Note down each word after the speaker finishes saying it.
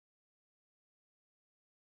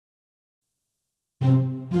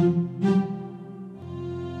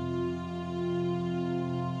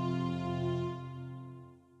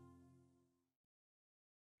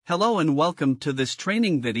Hello and welcome to this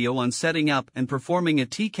training video on setting up and performing a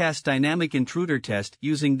TCAS dynamic intruder test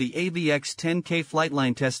using the AVX-10K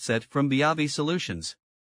flightline test set from Viavi Solutions.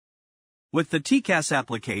 With the TCAS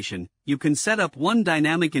application, you can set up one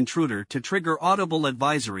dynamic intruder to trigger audible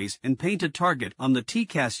advisories and paint a target on the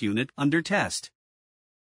TCAS unit under test.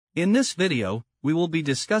 In this video, we will be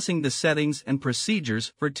discussing the settings and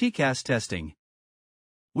procedures for TCAS testing.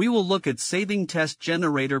 We will look at saving test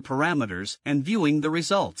generator parameters and viewing the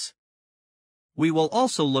results. We will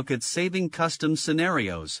also look at saving custom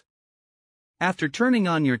scenarios. After turning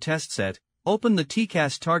on your test set, open the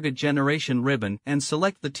TCAS target generation ribbon and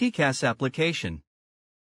select the TCAS application.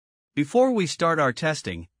 Before we start our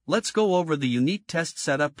testing, let's go over the unique test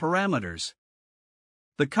setup parameters.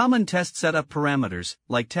 The common test setup parameters,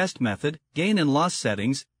 like test method, gain and loss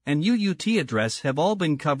settings, and UUT address have all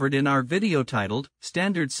been covered in our video titled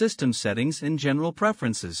Standard System Settings and General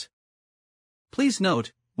Preferences. Please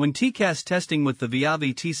note, when TCAS testing with the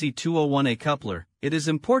Viavi TC201A coupler, it is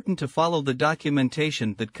important to follow the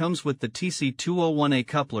documentation that comes with the TC201A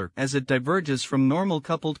coupler as it diverges from normal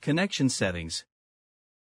coupled connection settings.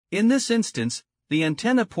 In this instance, the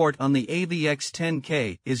antenna port on the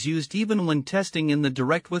AVX-10K is used even when testing in the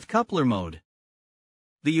direct with coupler mode.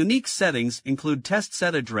 The unique settings include test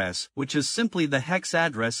set address, which is simply the hex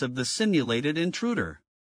address of the simulated intruder.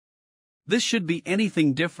 This should be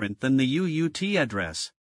anything different than the UUT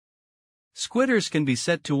address. Squitters can be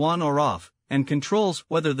set to on or off, and controls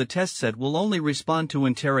whether the test set will only respond to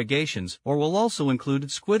interrogations or will also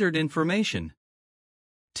include squittered information.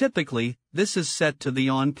 Typically, this is set to the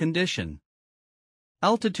on condition.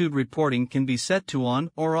 Altitude reporting can be set to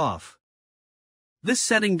on or off. This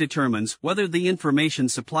setting determines whether the information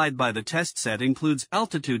supplied by the test set includes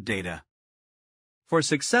altitude data. For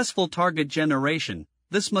successful target generation,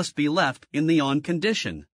 this must be left in the on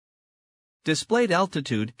condition. Displayed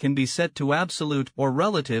altitude can be set to absolute or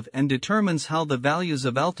relative and determines how the values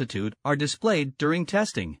of altitude are displayed during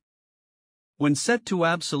testing. When set to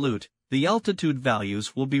absolute, the altitude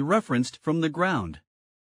values will be referenced from the ground.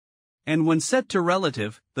 And when set to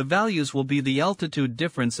relative, the values will be the altitude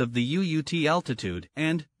difference of the UUT altitude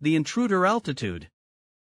and the intruder altitude.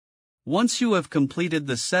 Once you have completed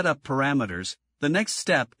the setup parameters, the next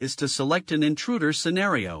step is to select an intruder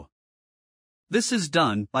scenario. This is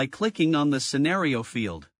done by clicking on the scenario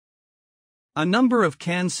field. A number of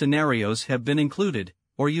canned scenarios have been included,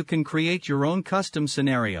 or you can create your own custom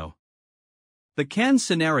scenario. The canned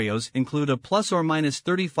scenarios include a plus or minus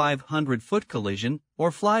 3,500 foot collision, or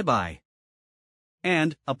flyby,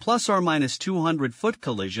 and a plus or minus 200 foot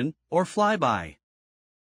collision, or flyby.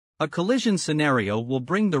 A collision scenario will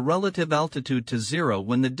bring the relative altitude to 0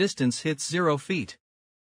 when the distance hits 0 feet.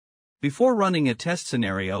 Before running a test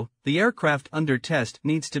scenario, the aircraft under test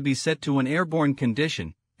needs to be set to an airborne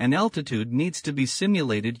condition, and altitude needs to be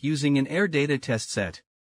simulated using an air data test set.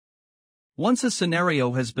 Once a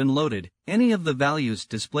scenario has been loaded, any of the values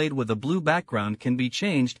displayed with a blue background can be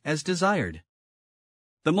changed as desired.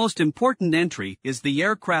 The most important entry is the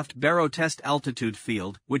aircraft baro test altitude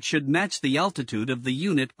field, which should match the altitude of the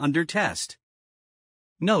unit under test.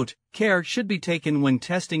 Note, care should be taken when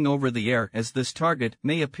testing over the air as this target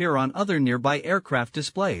may appear on other nearby aircraft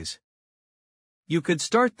displays. You could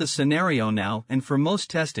start the scenario now, and for most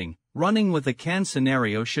testing, running with a canned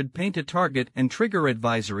scenario should paint a target and trigger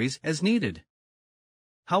advisories as needed.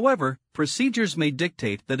 However, procedures may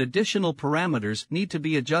dictate that additional parameters need to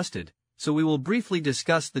be adjusted, so we will briefly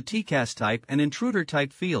discuss the TCAS type and intruder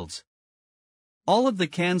type fields. All of the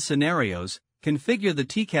canned scenarios configure the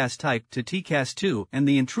TCAS type to TCAS-II and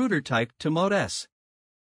the intruder type to Mode S.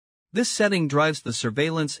 This setting drives the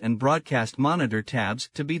surveillance and broadcast monitor tabs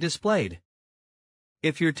to be displayed.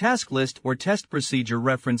 If your task list or test procedure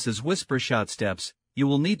references whisper shot steps, you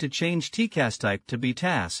will need to change TCAS type to be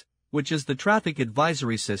TCAS, which is the Traffic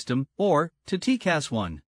Advisory System, or to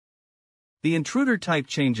TCAS-I. The intruder type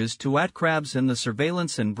changes to ATCRABs and the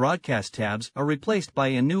surveillance and broadcast tabs are replaced by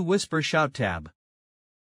a new whisper shout tab.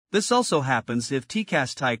 This also happens if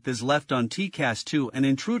TCAS type is left on TCAS-II and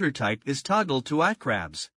intruder type is toggled to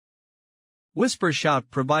ATCRABs. Whisper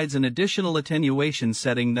shout provides an additional attenuation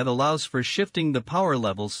setting that allows for shifting the power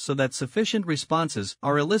levels so that sufficient responses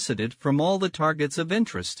are elicited from all the targets of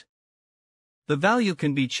interest. The value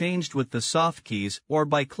can be changed with the soft keys or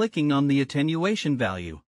by clicking on the attenuation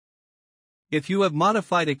value. If you have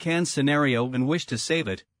modified a canned scenario and wish to save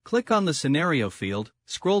it, click on the scenario field,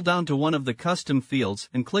 scroll down to one of the custom fields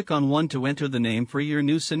and click on one to enter the name for your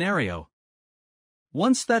new scenario.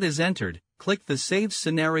 Once that is entered, click the Save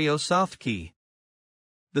Scenario soft key.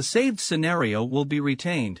 The saved scenario will be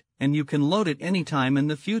retained, and you can load it anytime in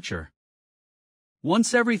the future.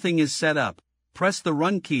 Once everything is set up, press the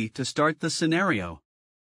Run key to start the scenario.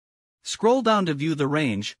 Scroll down to view the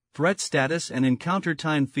range, threat status and encounter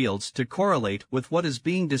time fields to correlate with what is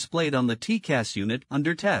being displayed on the TCAS unit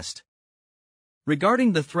under test.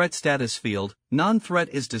 Regarding the threat status field, non-threat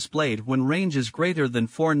is displayed when range is greater than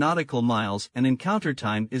 4 nautical miles and encounter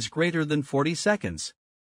time is greater than 40 seconds.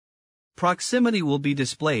 Proximity will be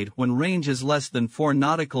displayed when range is less than 4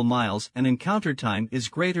 nautical miles and encounter time is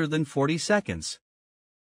greater than 40 seconds.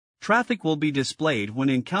 Traffic will be displayed when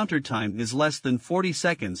encounter time is less than 40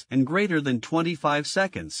 seconds and greater than 25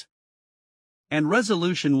 seconds. And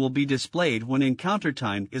resolution will be displayed when encounter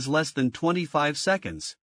time is less than 25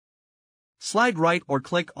 seconds. Slide right or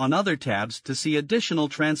click on other tabs to see additional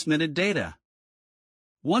transmitted data.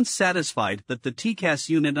 Once satisfied that the TCAS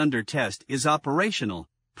unit under test is operational,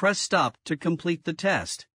 press Stop to complete the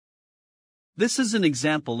test. This is an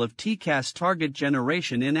example of TCAS target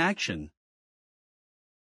generation in action.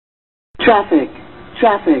 Traffic.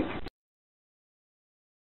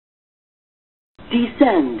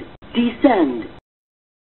 Descend.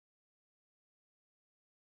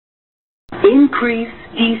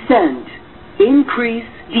 Increase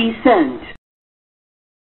descent.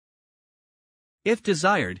 If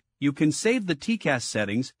desired, you can save the TCAS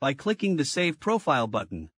settings by clicking the Save Profile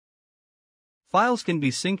button. Files can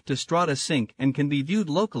be synced to Strata Sync and can be viewed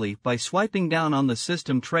locally by swiping down on the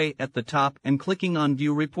system tray at the top and clicking on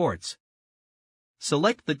View Reports.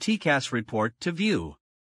 Select the TCAS report to view.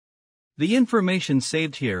 The information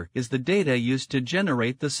saved here is the data used to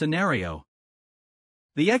generate the scenario.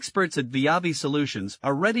 The experts at Viavi Solutions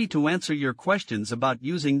are ready to answer your questions about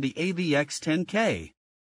using the AVX-10K.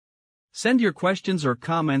 Send your questions or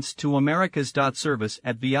comments to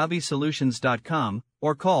americas.service@viavisolutions.com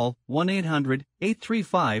or call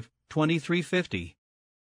 1-800-835-2350.